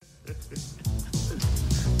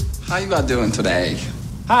How you are doing today?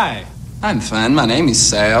 Hi. I'm fine. My name is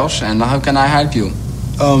Serge, and how can I help you?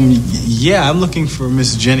 Yeah, I'm looking for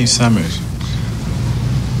Miss Jenny Summers.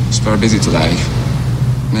 She's very busy today.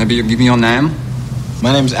 Maybe you give me your name?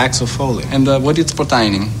 My name's Axel Foley. And what it's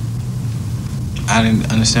pertaining? I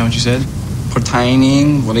didn't understand what you said.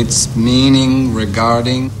 Pertaining, what it's meaning,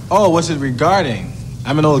 regarding. Oh, what's it regarding?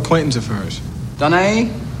 I'm an old acquaintance of hers. Danae?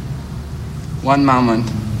 One moment.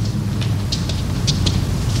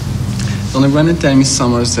 Don't run and tell Miss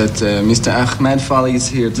Summers that Mr. Ahmed Foley is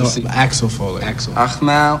here to see... Axel Foley. Axel.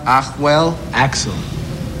 Achwell? Axel.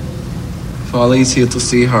 Foley is here to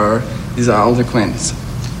see her. These are old acquaintances.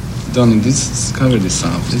 Donnie, this cover this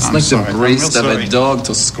up. It's like the breast of a dog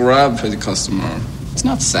to scrub for the customer. It's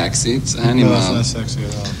not sexy, it's animal. No, it's not sexy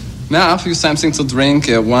at all. May I offer you something to drink?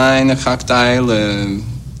 A wine, a cocktail,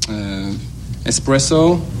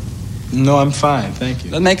 espresso? No, I'm fine, thank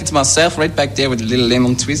you. I'll make it myself right back there with a little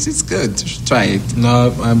lemon twist. It's good. You should try it.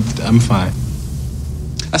 No, I'm fine.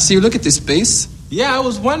 I see you look at this piece. Yeah, I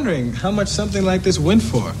was wondering how much something like this went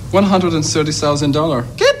for.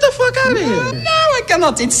 $130,000. Get the fuck out of here! No, I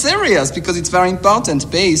cannot. It's serious because it's very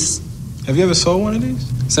important piece. Have you ever sold one of these?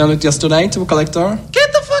 Sold it yesterday to a collector.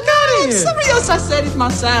 Get the fuck out of here! Serious, I said it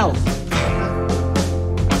myself.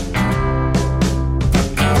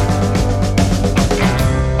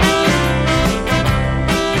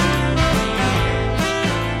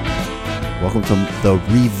 Welcome to the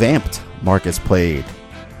revamped Marcus Played,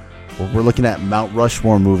 where we're looking at Mount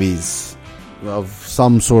Rushmore movies of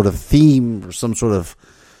some sort of theme or some sort of,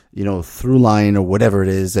 through line or whatever it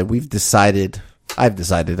is that I've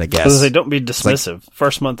decided, I guess. Because they don't be dismissive.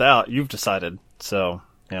 First month out, you've decided. So,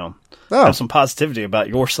 have some positivity about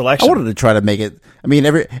your selection. I wanted to try to make it,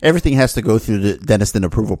 everything has to go through the dentist and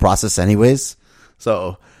approval process anyways.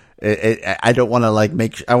 So I don't want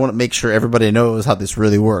to I want to make sure everybody knows how this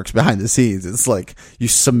really works behind the scenes. It's like you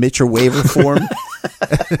submit your waiver form.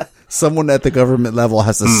 Someone at the government level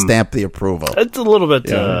has to stamp the approval. It's a little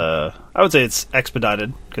bit, I would say it's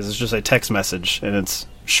expedited because it's just a text message and it's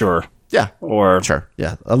sure. Yeah. Or sure.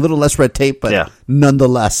 Yeah. A little less red tape, but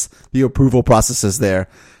nonetheless, the approval process is there.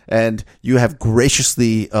 And you have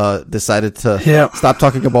graciously decided to stop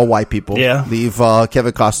talking about white people. Yeah. Leave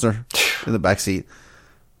Kevin Costner in the backseat.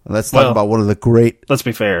 Let's talk about one of the great, let's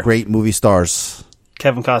be fair, great movie stars.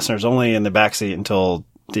 Kevin Costner's only in the backseat until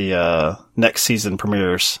the next season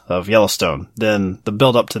premieres of Yellowstone. Then the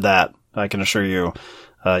build up to that, I can assure you,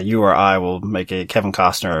 you or I will make a Kevin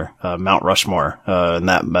Costner Mount Rushmore in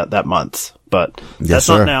that month. But that's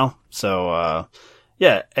not now. So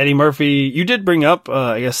Eddie Murphy. You did bring up,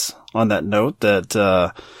 I guess, on that note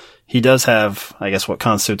that he does have, I guess, what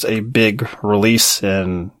constitutes a big release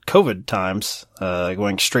in COVID times,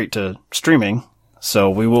 going straight to streaming. So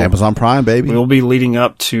we will Amazon Prime, baby. We will be leading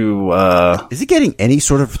up to. Is it getting any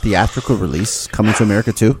sort of theatrical release coming to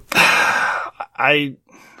America too? I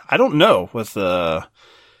don't know with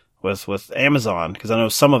Amazon, because I know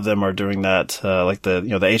some of them are doing that, like the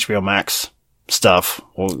HBO Max stuff.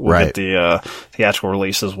 We'll get the theatrical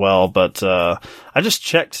release as well. But I just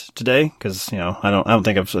checked today because I don't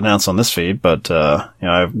think I've announced on this feed, but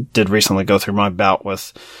I did recently go through my bout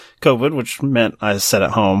with COVID, which meant I sat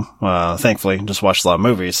at home, thankfully, and just watched a lot of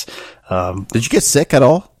movies. Did you get sick at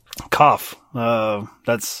all? Cough.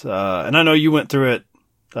 That's and I know you went through it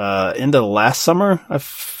into last summer, I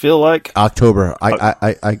feel like. October.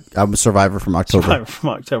 I'm a survivor from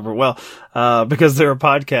October. Well, because there are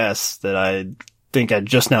podcasts that I think I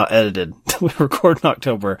just now edited. We record in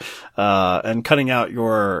October, and cutting out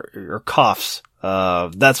your coughs.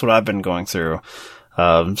 That's what I've been going through.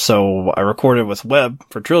 So I recorded with Webb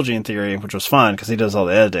for Trilogy in Theory, which was fine because he does all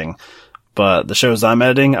the editing. But the shows I'm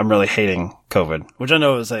editing, I'm really hating COVID, which I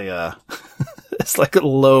know is it's like a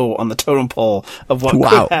low on the totem pole of what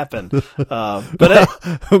could happen. But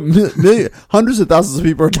hundreds of thousands of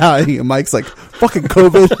people are dying, and Mike's like, fucking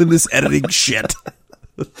COVID and this editing shit.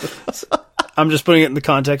 I'm just putting it in the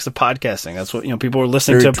context of podcasting. That's what, people are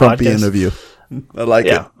listening Very to a podcast. Trumpian of you. I like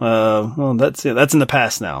it. Well, that's in the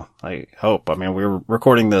past now. I hope. We were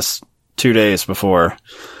recording this 2 days before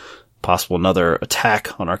possible another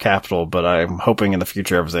attack on our capital, but I'm hoping in the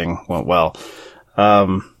future everything went well.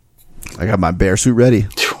 I got my bear suit ready.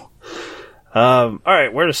 All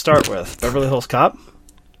right, where to start with? Beverly Hills Cop?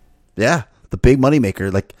 Yeah, the big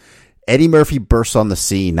moneymaker. Like, Eddie Murphy bursts on the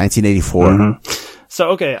scene, 1984. Mm-hmm. So,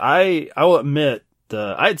 okay, I will admit,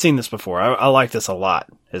 I had seen this before. I liked this a lot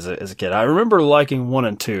as a kid. I remember liking 1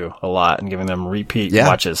 and 2 a lot and giving them repeat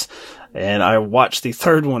watches. And I watched the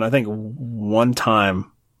third one, I think, one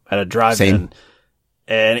time at a drive-in.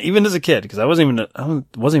 And even as a kid, because I wasn't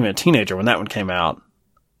even a teenager when that one came out,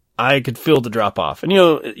 I could feel the drop off. And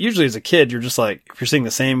usually as a kid, you're just like, if you're seeing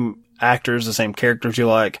the same actors, the same characters you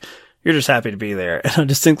like, you're just happy to be there. And I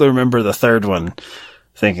distinctly remember the third one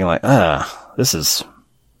thinking like, there's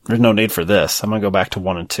no need for this. I'm going to go back to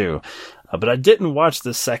 1 and 2. But I didn't watch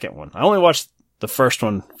the second one. I only watched the first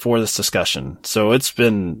one for this discussion. So it's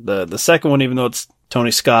been the second one, even though it's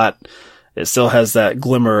Tony Scott, it still has that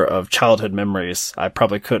glimmer of childhood memories. I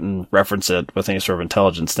probably couldn't reference it with any sort of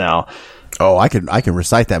intelligence now. Oh, I can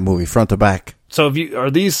recite that movie front to back. So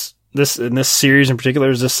this in this series in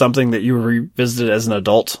particular, is this something that you revisited as an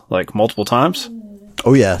adult, like multiple times?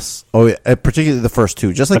 Oh, yes. Oh, yeah. Particularly the first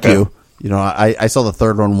two, just like you. I saw the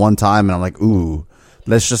third one time and I'm like, ooh,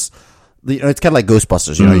 let's just, it's kind of like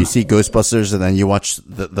Ghostbusters. You see Ghostbusters and then you watch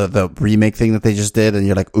the remake thing that they just did and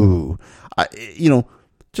you're like, ooh,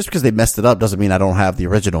 just because they messed it up doesn't mean I don't have the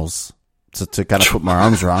originals to kind of put my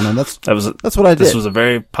arms around, and that's what I did. This was a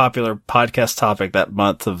very popular podcast topic that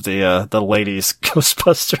month of the ladies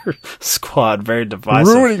Ghostbuster squad. Very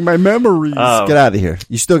divisive. Ruining my memories. Get out of here.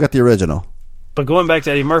 You still got the original. But going back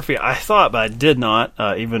to Eddie Murphy, I thought, but I did not,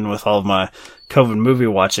 even with all of my COVID movie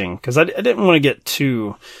watching, because I didn't want to get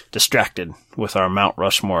too distracted with our Mount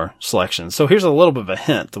Rushmore selection. So here's a little bit of a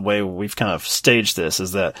hint. The way we've kind of staged this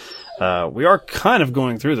is that we are kind of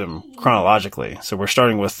going through them chronologically. So we're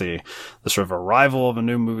starting with the sort of arrival of a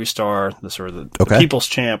new movie star, the sort of the people's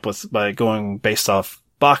champ by going based off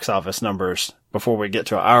box office numbers before we get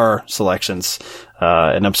to our selections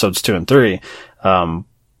in episodes 2 and 3.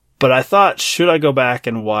 But I thought, should I go back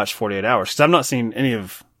and watch 48 Hours? Because I've not seen any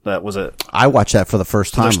of that. Was it? I watched that for the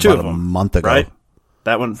first time about a month ago. Right?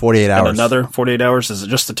 That one? 48 Hours. And another 48 Hours? Is it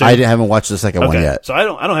just the two? I haven't watched the second one yet. So I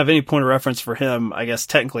don't have any point of reference for him. I guess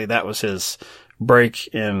technically that was his break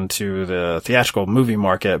into the theatrical movie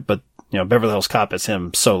market. But, Beverly Hills Cop is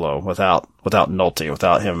him solo without Nolte,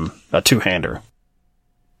 without him a two-hander.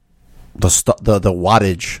 The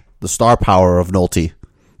wattage, the star power of Nolte.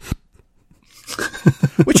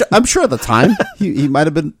 Which I'm sure at the time he might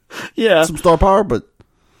have been some star power, but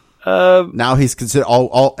now he's considered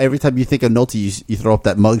every time you think of Nolte, you throw up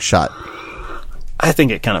that mug shot. I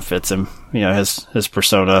think it kind of fits him, his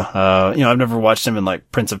persona. I've never watched him in like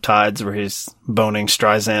Prince of Tides where he's boning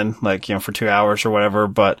Streisand for 2 hours or whatever,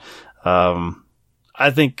 but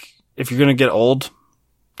I think if you're gonna get old,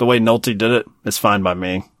 the way Nolte did it is fine by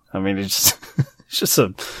me. I mean, it's just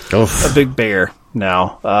a big bear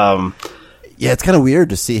now. Yeah, it's kind of weird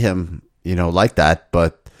to see him, like that.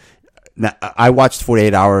 But now, I watched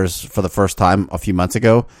 48 Hours for the first time a few months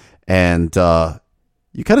ago, and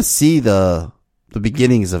you kind of see the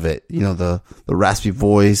beginnings of it. The raspy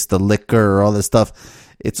voice, the liquor, all this stuff.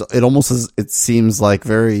 It seems like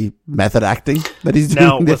very method acting that he's doing.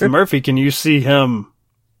 Now with Murphy, can you see him?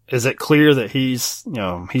 Is it clear that he's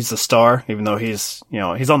the star, even though he's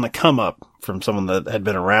on the come up from someone that had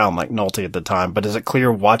been around like Nolte at the time? But is it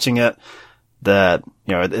clear watching it that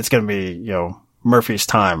it's going to be Murphy's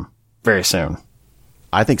time very soon?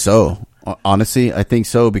 I think so. Honestly, I think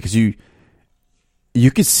so, because you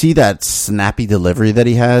could see that snappy delivery that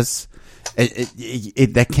he has.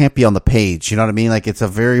 That can't be on the page. You know what I mean? Like, it's a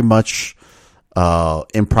very much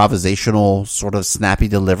improvisational sort of snappy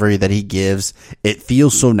delivery that he gives. It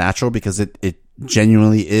feels so natural because it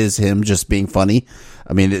genuinely is him just being funny.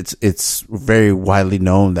 I mean, it's very widely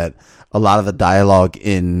known that a lot of the dialogue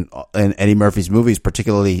in Eddie Murphy's movies,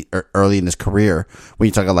 particularly early in his career, when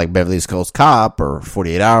you talk about like Beverly Hills Cop or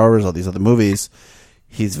 48 Hours, all these other movies,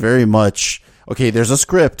 he's very much, there's a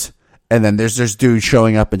script, and then there's this dude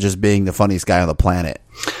showing up and just being the funniest guy on the planet.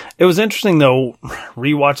 It was interesting, though,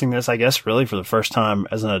 rewatching this, I guess, really for the first time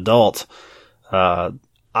as an adult. I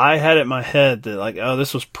had it in my head that,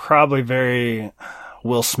 this was probably very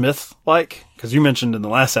Will Smith-like, because you mentioned in the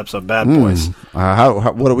last episode Bad Boys.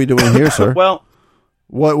 What are we doing here, sir? Well,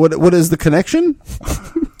 what is the connection?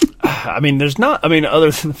 There's not.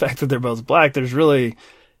 Other than the fact that they're both black, there's really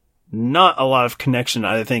not a lot of connection.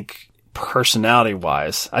 I think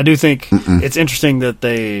personality-wise, I do think it's interesting that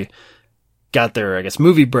they got their, I guess,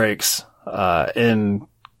 movie breaks in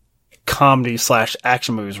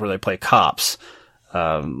comedy/action movies where they play cops.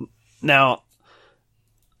 Now,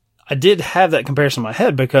 I did have that comparison in my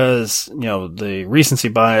head because, the recency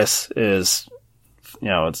bias is,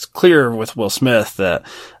 it's clear with Will Smith that,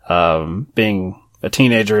 being a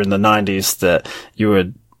teenager in the 90s, that you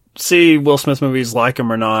would see Will Smith movies, like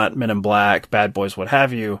him or not, Men in Black, Bad Boys, what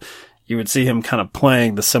have you. You would see him kind of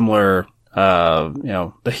playing the similar,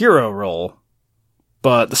 the hero role,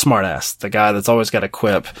 but the smartass, the guy that's always got a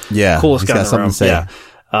quip. Yeah. Coolest guy in the room. Yeah.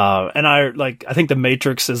 And I think The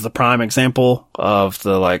Matrix is the prime example of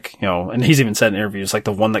the, like, you know, and he's even said in interviews, like,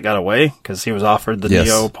 the one that got away, because he was offered the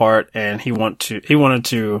Neo part, and he wanted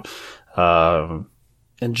to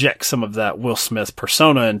inject some of that Will Smith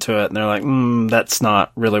persona into it, and they're like, that's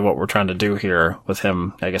not really what we're trying to do here with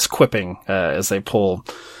him, I guess, quipping, as they pull,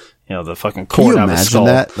 you know, the fucking cord out of his skull.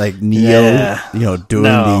 Can you imagine that? Like, Neo, you know, doing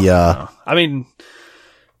no. I mean,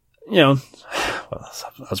 you know,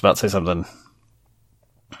 I was about to say something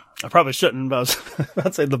I probably shouldn't, but I was about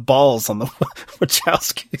to say the balls on the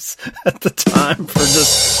Wachowskis at the time for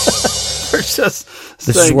just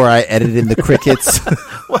this is where I edited in the crickets.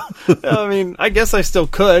 Well, I mean, I guess I still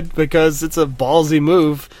could, because it's a ballsy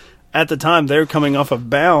move. At the time, they're coming off of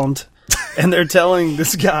Bound, and they're telling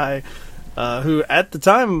this guy, who at the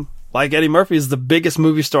time, like Eddie Murphy, is the biggest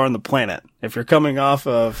movie star on the planet. If you're coming off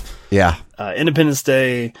of Independence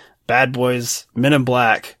Day, Bad Boys, Men in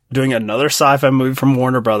Black, doing another sci-fi movie from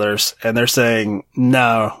Warner Brothers, and they're saying,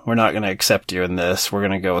 no, we're not going to accept you in this. We're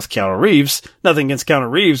going to go with Keanu Reeves. Nothing against Keanu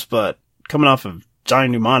Reeves, but coming off of Johnny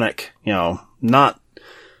Mnemonic, you know, not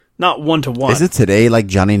one-to-one. Is it today like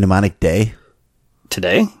Johnny Mnemonic Day?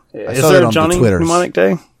 Today? Is there a Johnny Mnemonic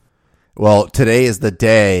Day? Well, today is the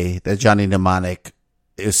day that Johnny Mnemonic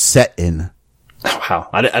is set in. Wow.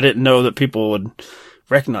 I didn't know that people would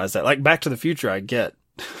recognize that. Like Back to the Future, I get.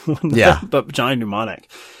 Yeah. But Johnny Mnemonic.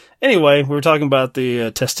 Anyway, we were talking about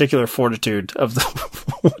the testicular fortitude of the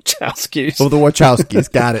Wachowskis. Oh, the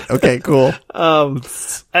Wachowskis. Got it. Okay, cool.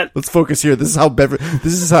 Let's focus here. This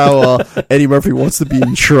is how Eddie Murphy wants to be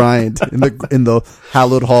enshrined in the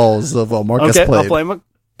hallowed halls of Marcus Okay, Play. I'll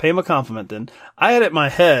pay him a compliment then. I had it in my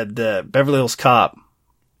head that Beverly Hills Cop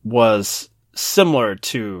was similar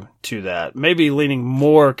to that, maybe leaning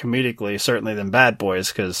more comedically certainly than Bad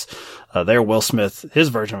Boys, because there Will Smith, his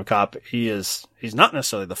version of a cop, he's not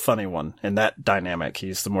necessarily the funny one in that dynamic.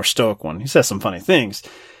 He's the more stoic one. He says some funny things,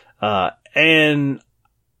 and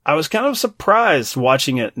I was kind of surprised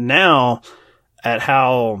watching it now at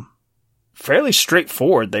how fairly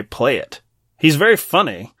straightforward they play it. He's very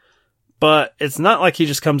funny, but it's not like he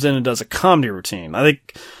just comes in and does a comedy routine. I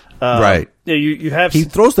think right. Yeah, you have. He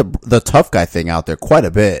throws the tough guy thing out there quite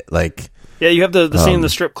a bit. Like, yeah, you have the scene in the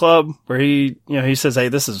strip club where he says, "Hey,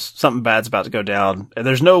 this is something bad's about to go down," and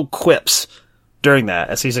there's no quips during that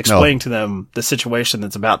as he's explaining to them the situation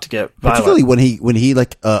that's about to get violent. Particularly when he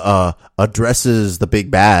like addresses the big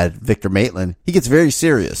bad Victor Maitland, he gets very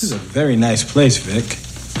serious. This is a very nice place, Vic.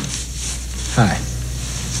 Hi,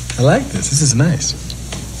 I like this. This is nice.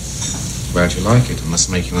 Glad you like it. It must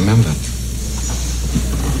make you a member.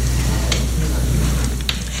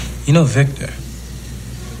 You know, Victor,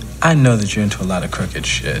 I know that you're into a lot of crooked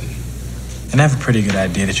shit. And I have a pretty good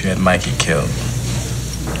idea that you had Mikey killed.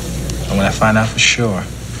 And when I find out for sure,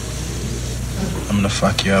 I'm gonna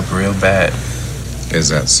fuck you up real bad. Is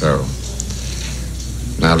that so?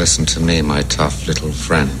 Now listen to me, my tough little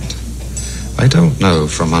friend. I don't know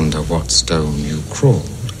from under what stone you crawled,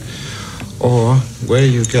 or where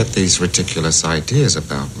you get these ridiculous ideas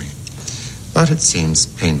about me. But it seems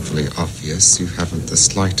painfully obvious you haven't the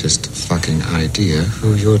slightest fucking idea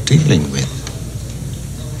who you're dealing with.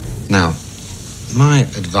 Now, my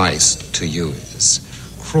advice to you is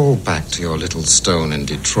crawl back to your little stone in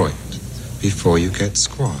Detroit before you get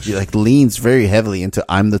squashed. He like leans very heavily into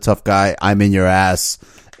I'm the tough guy, I'm in your ass,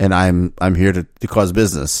 and I'm here to cause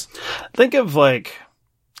business. Think of like,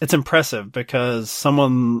 it's impressive because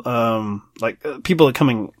someone like people are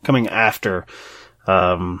coming after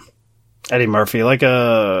Eddie Murphy, like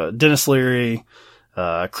Dennis Leary,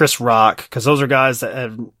 Chris Rock, because those are guys that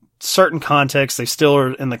have certain context. They still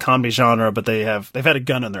are in the comedy genre, but they've had a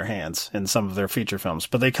gun in their hands in some of their feature films.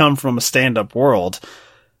 But they come from a stand-up world,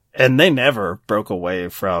 and they never broke away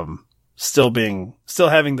from still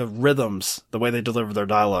having the rhythms, the way they deliver their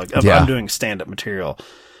dialogue. I'm doing stand-up material.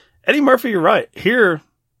 Eddie Murphy, you're right. Here,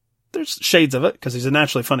 there's shades of it because he's a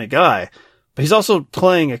naturally funny guy, but he's also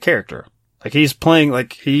playing a character. Like he's playing,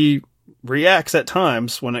 like he reacts at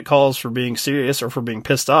times when it calls for being serious or for being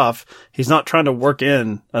pissed off. He's not trying to work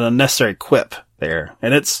in an unnecessary quip there.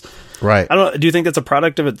 And it's right. I don't know. Do you think that's a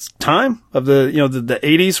product of its time, of the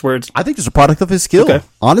 80s where it's, I think it's a product of his skill. Okay.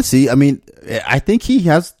 Honestly, I mean, I think he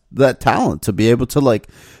has that talent to be able to like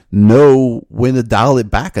know when to dial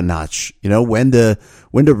it back a notch, when to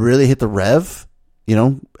really hit the rev,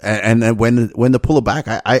 and when to pull it back.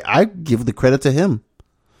 I give the credit to him.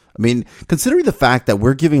 I mean, considering the fact that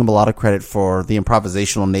we're giving him a lot of credit for the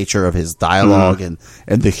improvisational nature of his dialogue and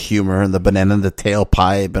the humor and the banana in the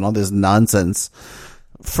tailpipe and all this nonsense,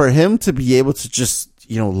 for him to be able to just,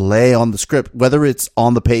 lay on the script, whether it's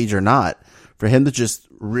on the page or not, for him to just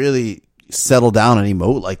really, settle down and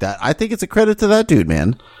emote like that. I think it's a credit to that dude,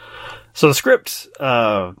 man. So the script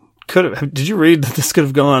did you read that this could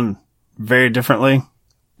have gone very differently?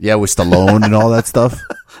 Yeah, with Stallone and all that stuff.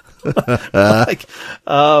 I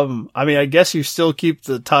mean, I guess you still keep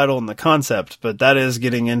the title and the concept, but that is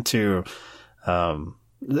getting into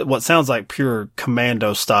what sounds like pure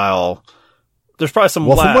Commando style. There's probably some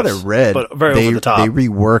laughs, from what I read, but very over the top. They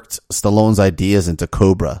reworked Stallone's ideas into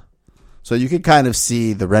Cobra. So you can kind of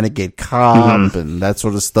see the renegade cop and that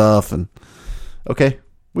sort of stuff. And okay,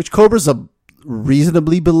 which Cobra's a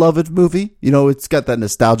reasonably beloved movie. You know, it's got that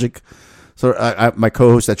nostalgic. So my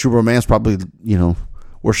co-host at True Romance probably,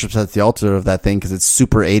 worships at the altar of that thing because it's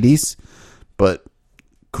super 80s. But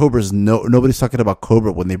Cobra's nobody's talking about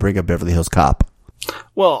Cobra when they bring up Beverly Hills Cop.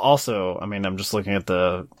 Well, also, I mean, I'm just looking at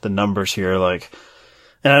the numbers here, and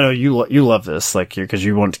I know you love this, because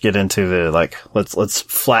you want to get into the, let's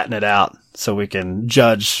flatten it out so we can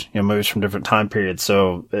judge, movies from different time periods.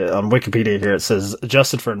 So on Wikipedia here, it says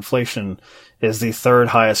adjusted for inflation is the third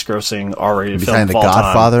highest grossing R-rated film of all time. The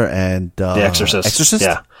Godfather and The Exorcist.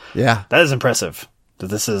 Yeah. That is impressive. That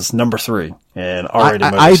this is number 3 in R-rated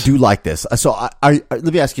movies. I do like this. So let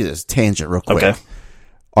me ask you this tangent real quick. Okay.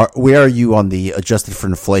 Where are you on the adjusted for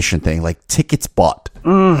inflation thing? Like tickets bought?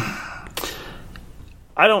 I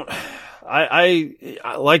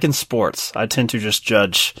like in sports, I tend to just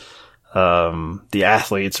judge the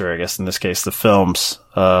athletes, or I guess in this case the films,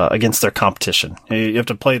 against their competition. You have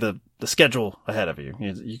to play the schedule ahead of you.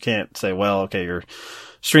 You can't say, well, okay, your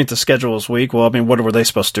strength of schedule is weak. Well, I mean, what were they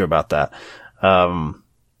supposed to do about that?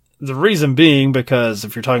 The reason being because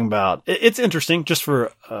if you're talking about, it's interesting just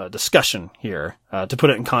for discussion here, to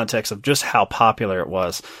put it in context of just how popular it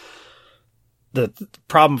was. The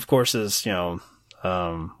problem, of course, is,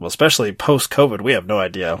 especially post-COVID, we have no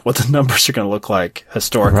idea what the numbers are going to look like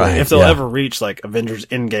historically, right, if they'll ever reach like Avengers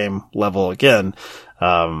Endgame level again.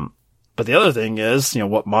 But the other thing is,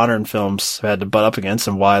 what modern films had to butt up against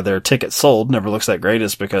and why their tickets sold never looks that great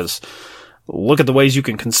is because look at the ways you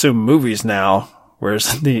can consume movies now.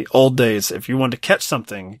 Whereas in the old days, if you wanted to catch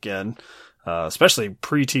something again, especially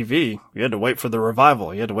pre-TV, you had to wait for the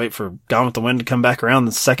revival. You had to wait for Gone with the Wind to come back around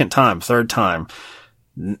the second time, third time.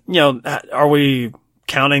 Are we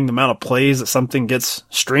counting the amount of plays that something gets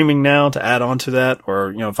streaming now to add on to that?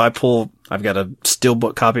 Or, if I've got a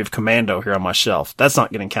steelbook copy of Commando here on my shelf. That's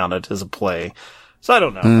not getting counted as a play. So I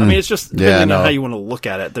don't know. I mean, it's just depending on how you want to look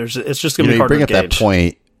at it. It's just going to be hard to gauge. You bring up that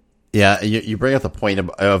point. Yeah, you bring up the point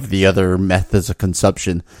of the other methods of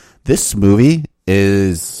consumption. This movie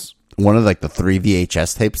is one of the 3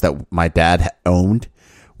 VHS tapes that my dad owned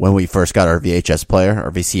when we first got our VHS player, or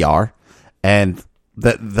VCR. And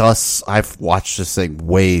thus I've watched this thing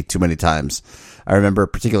way too many times. I remember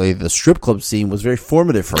particularly the strip club scene was very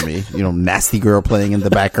formative for me. Nasty Girl playing in the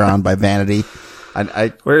background by Vanity.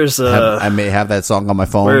 I may have that song on my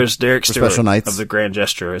phone. Where is Derek Stewart special nights of the Grand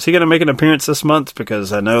Gesture? Is he going to make an appearance this month?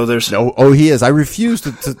 Because I know there's he is. I refuse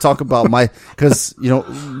to talk about because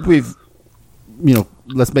we've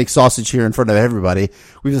let's make sausage here in front of everybody.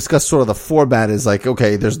 We've discussed sort of the format is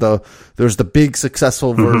okay, there's the big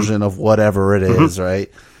successful version of whatever it is,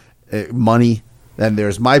 right? Money. Then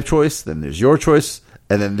there's my choice. Then there's your choice,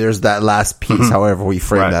 and then there's that last piece. However we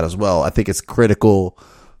frame that as well, I think it's critical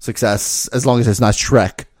success as long as it's not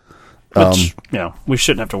Shrek. Which, we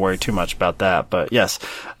shouldn't have to worry too much about that. But yes,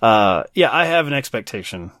 I have an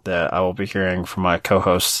expectation that I will be hearing from my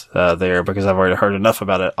co-hosts there because I've already heard enough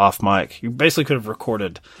about it off mic. You basically could have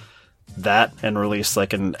recorded that and released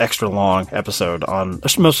an extra long episode on,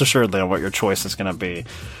 most assuredly, on what your choice is going to be.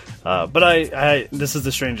 But I this is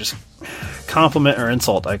the strangest compliment or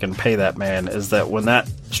insult I can pay that man, is that when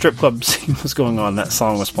that strip club scene was going on, that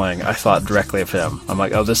song was playing, I thought directly of him. I'm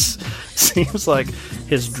like, oh, this seems like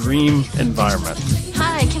his dream environment.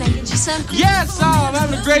 Hi, can I get you some? Yes, I'm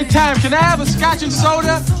having a great time. Can I have a scotch and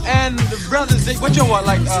soda? And the brothers, what you want?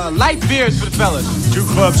 Light beers for the fellas. 2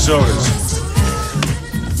 club sodas.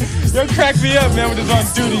 Yo, crack me up, man, with this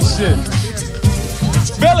on-duty shit.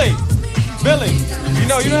 Billy, you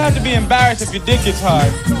don't have to be embarrassed if your dick gets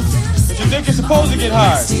hard. But your dick is supposed to get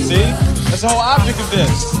hard, see? That's the whole object of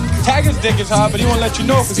this. Taggart's dick is hard, but he won't let you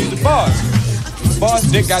know because he's the boss. The boss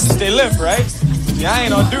dick got to stay limp, right? See, I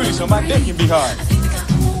ain't on duty, so my dick can be hard.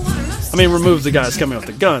 I mean, remove the guys coming with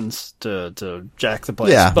the guns to jack the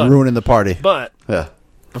place. Yeah, ruining the party. But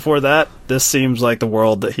before that, this seems like the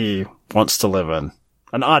world that he wants to live in.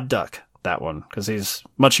 An odd duck, that one, because he's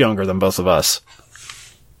much younger than both of us.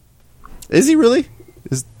 Is he really?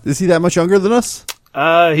 Is he that much younger than us?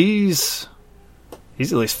 He's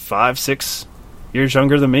at least 5, 6 years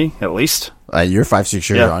younger than me, at least. You're 5-6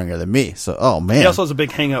 years younger than me. So, oh man. He also has a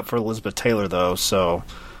big hang up for Elizabeth Taylor, though. So,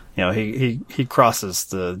 he crosses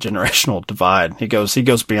the generational divide. He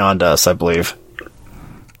goes beyond us, I believe.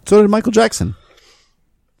 So did Michael Jackson.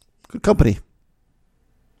 Good company.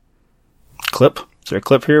 Clip? Is there a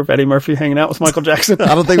clip here of Eddie Murphy hanging out with Michael Jackson?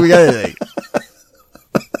 I don't think we got anything.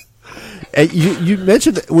 And you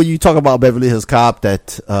mentioned when you talk about Beverly Hills Cop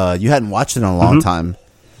that you hadn't watched it in a long time.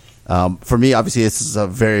 For me, obviously, this is a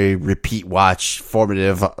very repeat watch,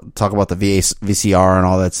 formative. Talk about the VCR and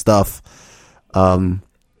all that stuff.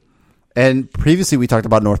 And previously, we talked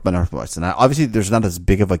about North by Northwest, and obviously, there's not as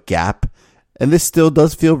big of a gap. And this still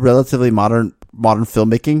does feel relatively modern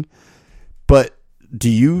filmmaking. But do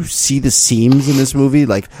you see the seams in this movie?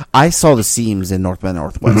 Like, I saw the seams in North by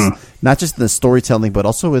Northwest, not just in the storytelling, but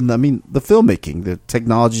also in the filmmaking. The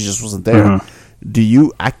technology just wasn't there. Do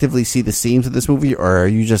you actively see the seams of this movie, or are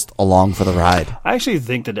you just along for the ride? I actually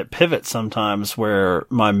think that it pivots sometimes where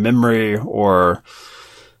my memory or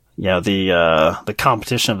the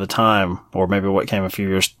competition of the time, or maybe what came a few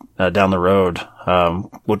years down the road,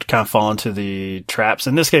 would kind of fall into the traps.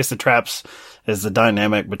 In this case, the traps is the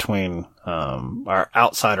dynamic between our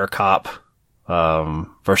outsider cop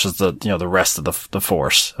versus the rest of the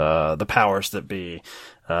force, the powers that be,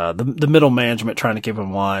 the middle management trying to keep him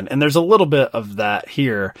in line. And there's a little bit of that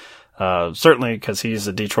here, certainly because he's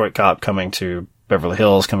a Detroit cop coming to Beverly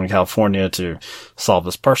Hills, coming to California to solve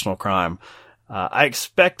this personal crime. I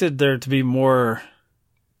expected there to be more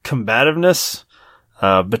combativeness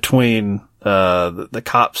between the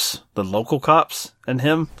cops, the local cops, and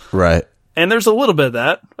him. Right. And there's a little bit of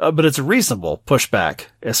that, but it's a reasonable pushback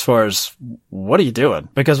as far as what are you doing?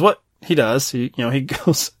 Because what he does, he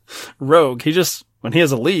goes rogue. When he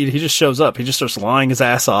has a lead, he just shows up. He just starts lying his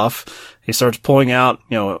ass off. He starts pulling out,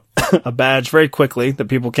 a badge very quickly that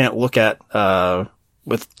people can't look at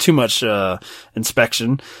with too much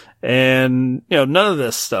inspection. And, none of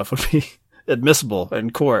this stuff would be admissible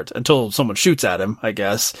in court until someone shoots at him, I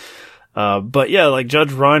guess. But yeah, like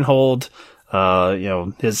Judge Reinhold,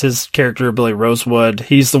 his character, Billy Rosewood,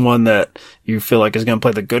 he's the one that you feel like is going to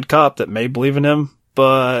play the good cop that may believe in him.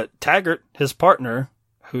 But Taggart, his partner,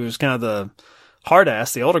 who's kind of the hard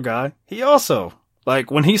ass, the older guy, he also,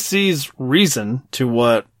 like, when he sees reason to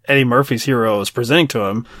what Eddie Murphy's hero is presenting to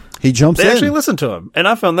him, he jumps in. They actually listen to him. And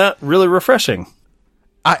I found that really refreshing.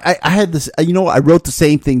 I had this, I wrote the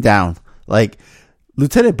same thing down. Like,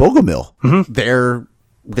 Lieutenant Bogomil, their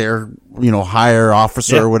higher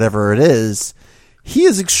officer or whatever it is, he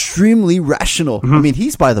is extremely rational. I mean,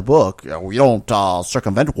 he's by the book. We don't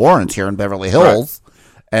circumvent warrants here in Beverly Hills.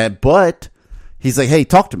 Right. But he's like, hey,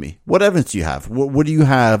 talk to me. What evidence do you have? What do you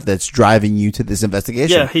have that's driving you to this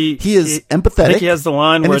investigation? Yeah, he is empathetic. I think he has the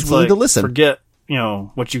line where it's like, to listen. Forget,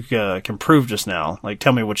 what you can prove just now. Like,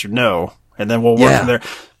 tell me what you know, and then we'll work from there.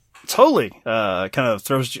 Totally kind of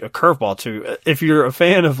throws you a curveball too. If you're a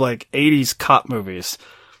fan of like 80s cop movies,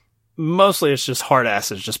 mostly it's just hard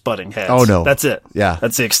asses just butting heads. Oh no. That's it. Yeah.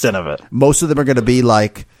 That's the extent of it. Most of them are going to be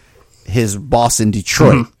like his boss in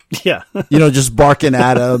Detroit. Yeah. Just barking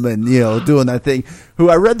at him and, doing that thing. Who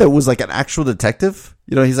I read that was like an actual detective.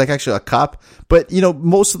 He's like actually a cop. But,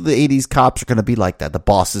 most of the 80s cops are going to be like that. The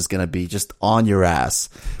boss is going to be just on your ass.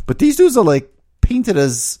 But these dudes are like painted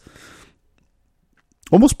as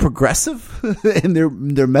almost progressive in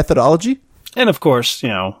their methodology. And of course,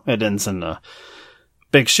 it ends in a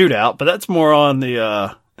big shootout, but that's more on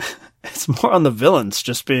the, it's more on the villains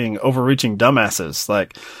just being overreaching dumbasses.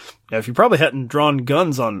 Like, if you probably hadn't drawn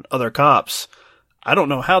guns on other cops, I don't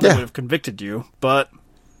know how they would have convicted you, but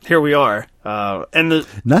here we are.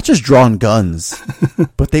 Not just drawn guns,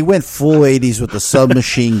 but they went full 80s with the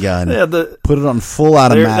submachine gun. Put it on full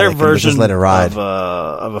automatic their version and just let it ride.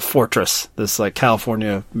 Of a fortress, this like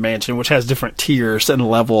California mansion, which has different tiers and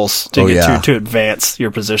levels to advance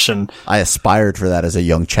your position. I aspired for that as a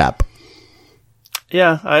young chap.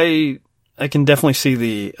 Yeah, I can definitely see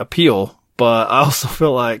the appeal, but I also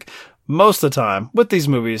feel like most of the time with these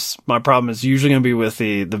movies, my problem is usually going to be with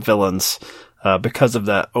the villains. Because of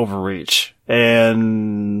that overreach.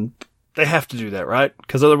 And they have to do that, right?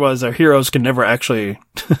 Because otherwise our heroes can never actually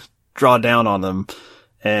draw down on them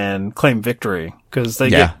and claim victory. Because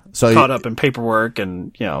they get caught up in paperwork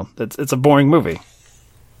and, it's a boring movie.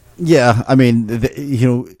 Yeah, I mean,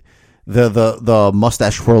 the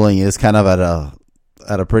mustache twirling is kind of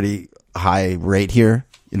at a pretty high rate here.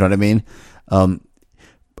 You know what I mean?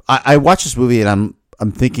 I watched this movie and I'm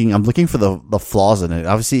looking for the flaws in it.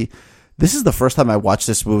 Obviously, this is the first time I watched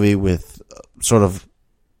this movie with sort of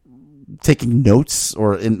taking notes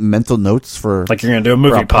or in mental notes for like you're going to do a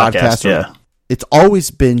movie podcast. Yeah. It's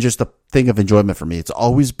always been just thing of enjoyment for me. It's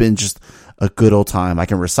always been just a good old time. I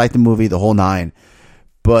can recite the movie, the whole nine,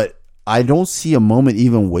 but I don't see a moment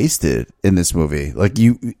even wasted in this movie. Like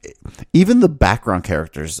even the background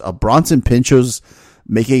characters, Bronson Pinchot's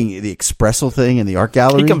making the espresso thing in the art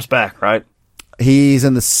gallery. He comes back, right? He's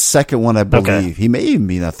in the second one, I believe. Okay. He may even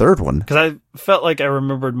be in the third one. Because I felt like I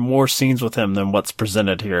remembered more scenes with him than what's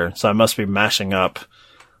presented here. So I must be mashing up,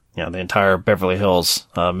 the entire Beverly Hills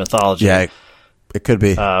mythology. Yeah, it could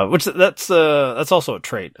be. Which that's also a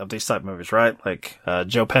trait of these type movies, right? Like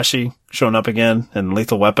Joe Pesci showing up again in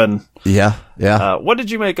Lethal Weapon. Yeah. What did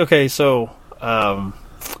you make? Okay, so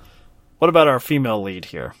what about our female lead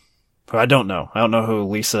here? Who I don't know. I don't know who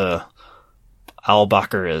Lisa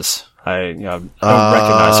Albacher is. I don't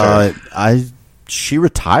recognize her. She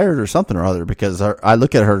retired or something or other, because I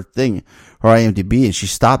look at her IMDb, and she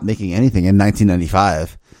stopped making anything in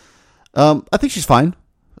 1995. I think she's fine.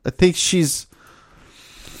 I think she's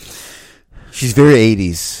very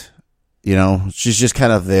 80s. She's just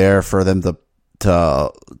kind of there for them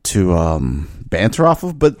to banter off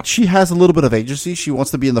of, but she has a little bit of agency. She wants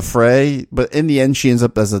to be in the fray, but in the end, she ends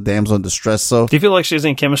up as a damsel in distress. So, do you feel like she's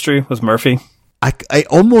in chemistry with Murphy? I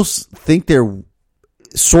almost think they're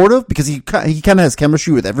sort of, because he kind of has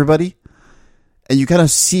chemistry with everybody, and you kind of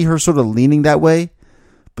see her sort of leaning that way,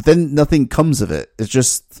 but then nothing comes of it. It's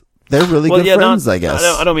just they're really good friends, I guess.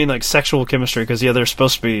 I don't mean like sexual chemistry, because they're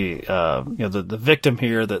supposed to be the victim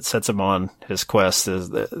here that sets him on his quest is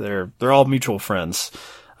that they're all mutual friends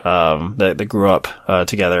that they grew up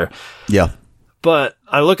together. Yeah, but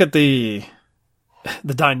I look at the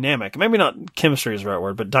dynamic, maybe not chemistry is the right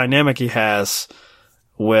word, but dynamic he has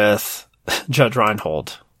with Judge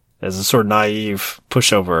Reinhold as a sort of naive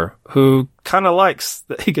pushover who kind of likes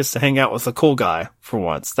that he gets to hang out with a cool guy for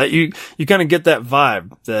once. That you kind of get that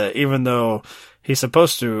vibe that even though he's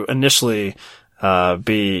supposed to initially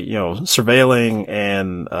be, surveilling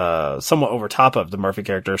and somewhat over top of the Murphy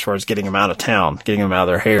character as far as getting him out of town, getting him out of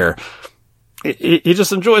their hair, he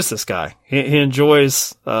just enjoys this guy. He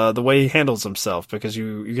enjoys the way he handles himself, because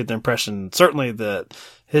you get the impression certainly that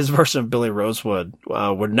his version of Billy Rosewood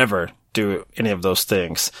would never do any of those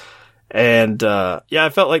things. And I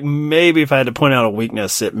felt like maybe if I had to point out a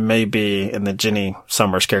weakness, it may be in the Jenny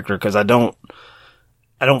Summers character, because I don't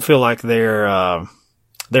feel like their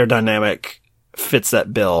dynamic fits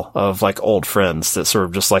that bill of like old friends that sort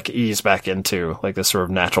of just like ease back into like this sort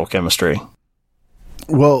of natural chemistry.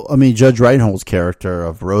 Well, I mean, Judge Reinhold's character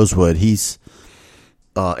of Rosewood, he's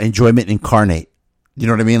enjoyment incarnate. You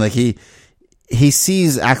know what I mean? Like he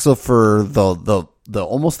sees Axel for the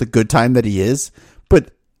almost the good time that he is,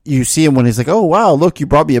 but you see him when he's like, "Oh wow, look, you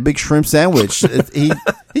brought me a big shrimp sandwich." He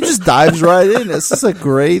just dives right in. It's just a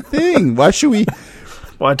great thing. Why should we?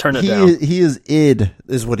 Why turn it down? He is id,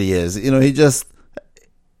 is what he is. He just.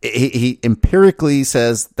 He empirically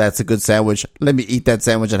says, that's a good sandwich. Let me eat that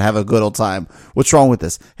sandwich and have a good old time. What's wrong with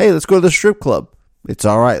this? Hey, let's go to the strip club. It's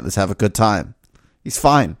all right. Let's have a good time. He's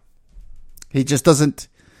fine. He just doesn't,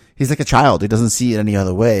 he's like a child. He doesn't see it any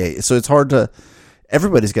other way. So it's hard to,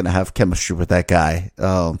 everybody's going to have chemistry with that guy.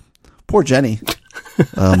 Poor Jenny.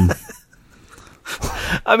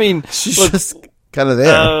 I mean, she's just kind of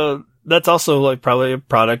there. That's also like probably a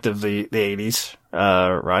product of the 80s.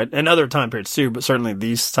 Right. And other time periods too, but certainly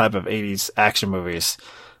these type of 80s action movies.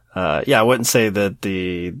 I wouldn't say that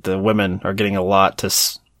the women are getting a lot to,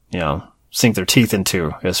 sink their teeth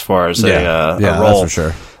into as far as a role. That's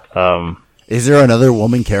for sure. Is there another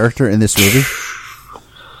woman character in this movie?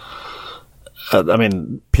 I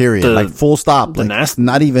mean, period. Like full stop. Like,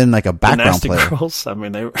 not even like a background player. Girls. I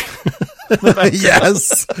mean, they were.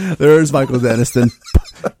 Yes. There's Michael Deniston.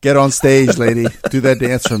 Get on stage, lady. Do that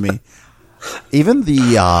dance for me. Even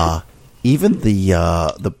the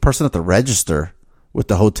person at the register with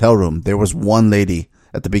the hotel room, there was one lady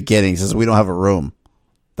at the beginning says, "We don't have a room."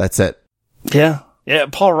 That's it. Yeah.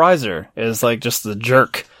 Paul Reiser is like just the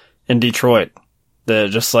jerk in Detroit that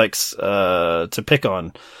just likes to pick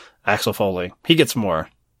on Axel Foley. He gets more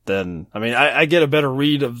than, I get a better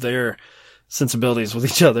read of their sensibilities with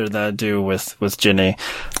each other than I do with Jenny.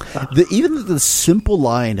 Even the simple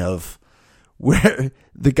line of where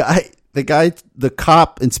the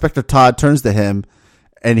cop, Inspector Todd, turns to him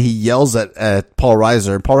and he yells at Paul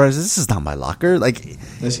Reiser. Paul Reiser, "This is not my locker." Like,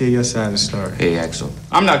 let's hear your side of the story. Hey, Axel,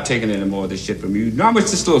 I'm not taking any more of this shit from you. You know how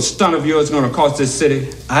much this little stunt of yours is going to cost this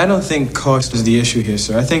city? I don't think cost is the issue here,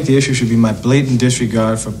 sir. I think the issue should be my blatant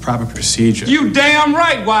disregard for proper procedure. You damn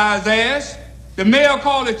right, wise ass. The mayor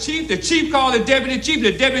called the chief called the deputy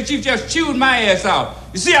chief just chewed my ass out.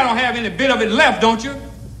 You see, I don't have any bit of it left, don't you?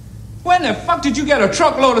 Where in the fuck did you get a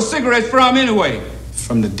truckload of cigarettes from anyway?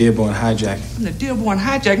 from the Dearborn hijacking. From the Dearborn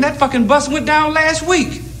hijacking? That fucking bus went down last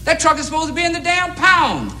week. That truck is supposed to be in the damn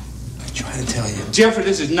pound. I'm trying to tell you. Jeffrey,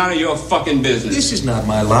 this is none of your fucking business. This is not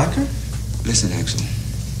my locker. Listen, Axel.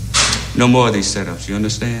 No more of these setups, you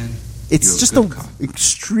understand? It's just an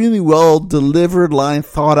extremely well delivered line,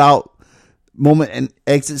 thought out moment, and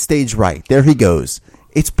exit stage right. There he goes.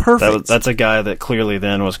 It's perfect. That's a guy that clearly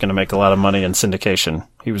then was going to make a lot of money in syndication.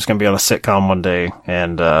 He was going to be on a sitcom one day,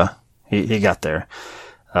 and he got there.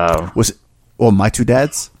 Was it? Well, My Two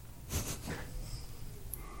Dads?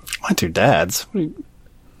 My Two Dads?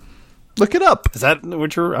 Look it up. Is that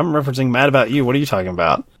what I'm referencing Mad About You? What are you talking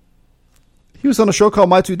about? He was on a show called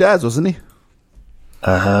My Two Dads, wasn't he?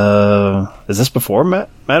 Is this before Mad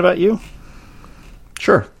About You?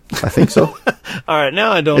 Sure. I think so. All right,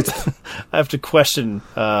 now I don't. I have to question.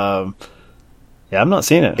 Yeah, I'm not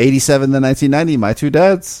seeing it. 87 to 1990, My Two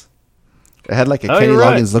Dads. It had like a Kenny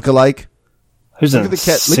Loggins lookalike. Who's look in at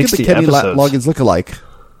the Look at the Kenny episodes? Loggins lookalike.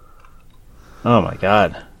 Oh my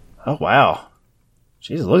god! Oh wow!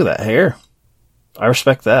 Jeez, look at that hair. I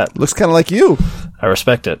respect that. Looks kind of like you. I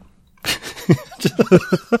respect it.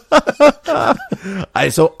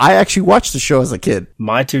 I actually watched the show as a kid.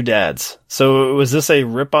 My Two Dads. So was this a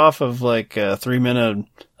ripoff of like 3 Men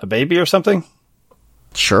a Baby or something?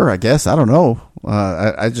 Sure, I guess. I don't know.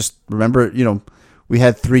 I just remember, we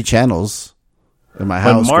had 3 channels in my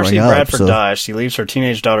house. When Marcy growing Bradford up, dies, she leaves her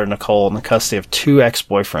teenage daughter Nicole in the custody of 2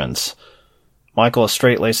 ex-boyfriends. Michael, a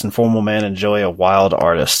straight-laced and formal man, and Joey, a wild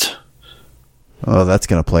artist. Oh, that's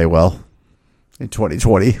going to play well in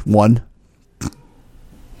 2021.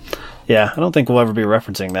 Yeah, I don't think we'll ever be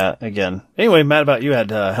referencing that again. Anyway, Mad About You had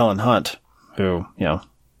Helen Hunt, who,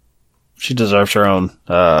 she deserves her own.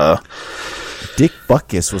 Dick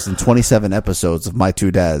Butkus was in 27 episodes of My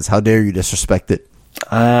Two Dads. How dare you disrespect it?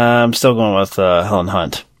 I'm still going with Helen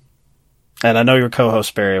Hunt. And I know your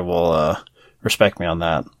co-host Barry will respect me on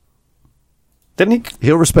that. Didn't he?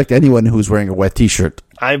 He'll respect anyone who's wearing a wet t-shirt.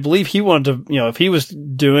 I believe he wanted to, if he was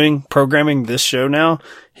programming this show now,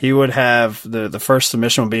 he would have the first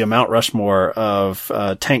submission would be a Mount Rushmore of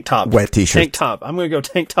tank top. Wet t-shirts. Tank top. I'm going to go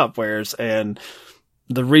tank top wears, and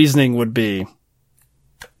the reasoning would be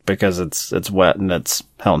because it's wet and it's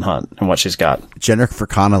Helen Hunt and what she's got. Jennifer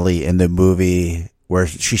Connelly in the movie where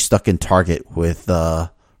she's stuck in Target with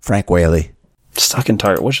Frank Whaley. Stuck in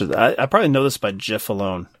Target. Which is I probably know this by GIF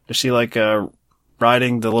alone. Is she like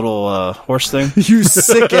riding the little horse thing? You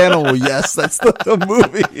sick animal. Yes, that's the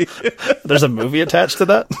movie. There's a movie attached to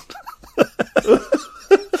that?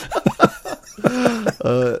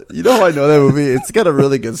 You know how I know that movie? It's got a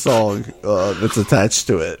really good song that's attached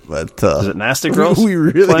to it. But is it Nasty Girls? We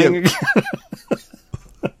really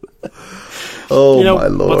Oh, my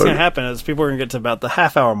Lord. What's going to happen is people are going to get to about the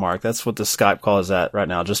half-hour mark. That's what the Skype call is at right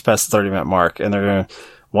now, just past the 30-minute mark. And they're going to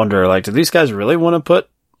wonder, like, do these guys really want to put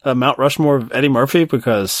a Mount Rushmore of Eddie Murphy?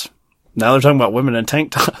 Because now they're talking about women in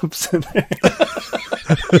tank tops.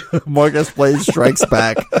 Marcus Blaze strikes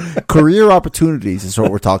back. Career opportunities is what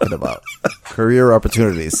we're talking about. Career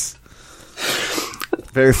opportunities.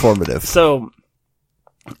 Very formative. So,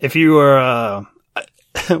 if you were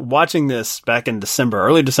watching this back in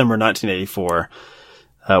early December 1984,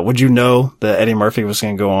 would you know that Eddie Murphy was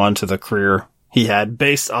going to go on to the career he had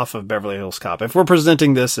based off of Beverly Hills Cop? If we're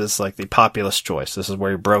presenting this as like the populist choice, this is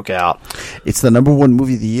where he broke out. It's the number 1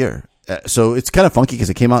 movie of the year. So it's kind of funky because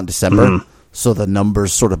it came out in December. Mm-hmm. So the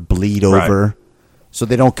numbers sort of bleed over. Right. So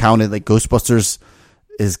they don't count it. Like Ghostbusters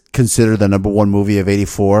is considered the number 1 movie of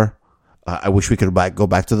 84. I wish we could go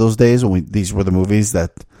back to those days when these were the movies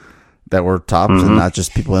that were tops and not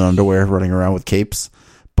just people in underwear running around with capes.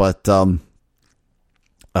 But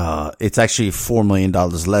it's actually $4 million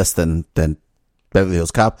less than Beverly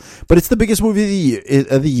Hills Cop. But it's the biggest movie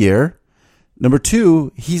of the year. Number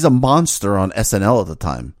 2, he's a monster on SNL at the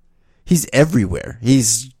time. He's everywhere.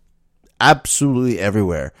 He's absolutely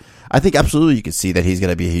everywhere. I think absolutely you can see that he's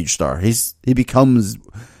going to be a huge star. He becomes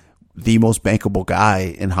the most bankable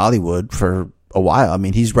guy in Hollywood for a while. I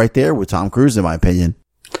mean, he's right there with Tom Cruise, in my opinion.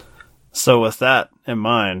 So with that in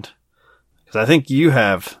mind, because I think you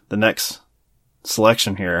have the next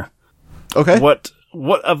selection here. Okay. What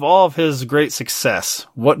of all of his great success,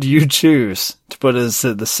 what do you choose to put as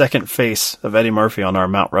the second face of Eddie Murphy on our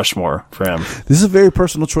Mount Rushmore for him? This is a very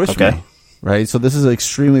personal choice for me. Right? So this is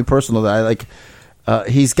extremely personal that I like.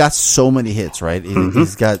 He's got so many hits, right?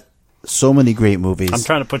 He's got so many great movies. I'm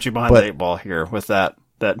trying to put you behind the 8 ball here with that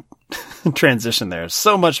transition there.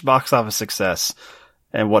 So much box office success.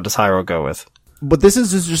 And what does Hyro go with? But this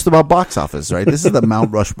is just about box office, right? This is the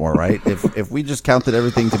Mount Rushmore, right? If we just counted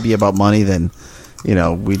everything to be about money, then,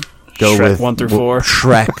 we'd go Shrek with 1 through 4.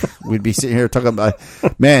 Shrek. We'd be sitting here talking about,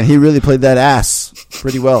 man, he really played that ass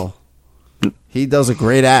pretty well. He does a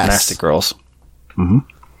great ass. Nasty Girls. Mm-hmm.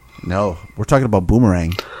 No, we're talking about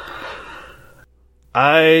Boomerang.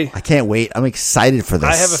 I can't wait. I'm excited for this.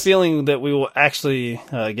 I have a feeling that we will actually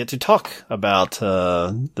get to talk about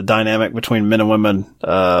the dynamic between men and women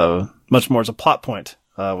much more as a plot point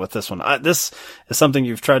with this one. This is something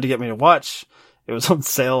you've tried to get me to watch. It was on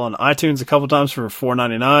sale on iTunes a couple times for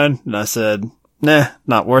 $4.99, and I said, nah,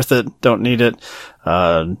 not worth it. Don't need it.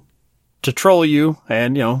 To troll you,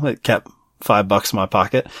 and it kept $5 in my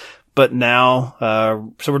pocket. But now,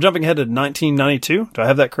 so we're jumping ahead to 1992. Do I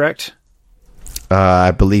have that correct?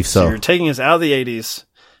 I believe so. So you're taking us out of the 80s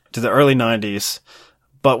to the early 90s,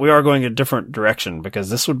 but we are going a different direction because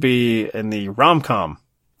this would be in the rom-com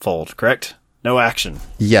fold, correct? No action.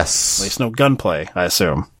 Yes. At least no gunplay, I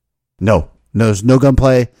assume. No, there's no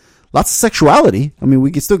gunplay. Lots of sexuality. I mean,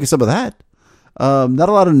 we can still get some of that. Not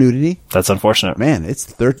a lot of nudity. That's unfortunate. Man, now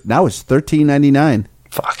it's $13.99.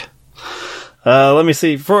 Fuck. Let me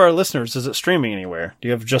see. For our listeners, is it streaming anywhere? Do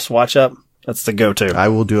you have Just Watch Up? That's the go-to. I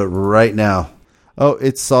will do it right now. Oh,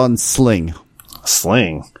 it's on Sling.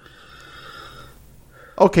 Sling.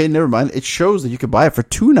 Okay, never mind. It shows that you can buy it for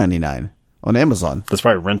 $2.99 on Amazon. That's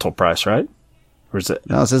probably rental price, right? Or is it?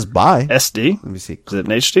 No, it says buy. SD? Let me see. Is it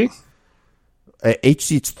an HD?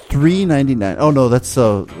 HD, it's $3.99. Oh, no, that's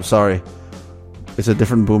sorry. It's a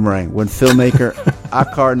different Boomerang. When filmmaker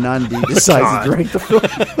Akar Nandi decides to direct the film.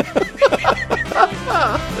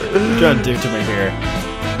 What are you trying to do to me here?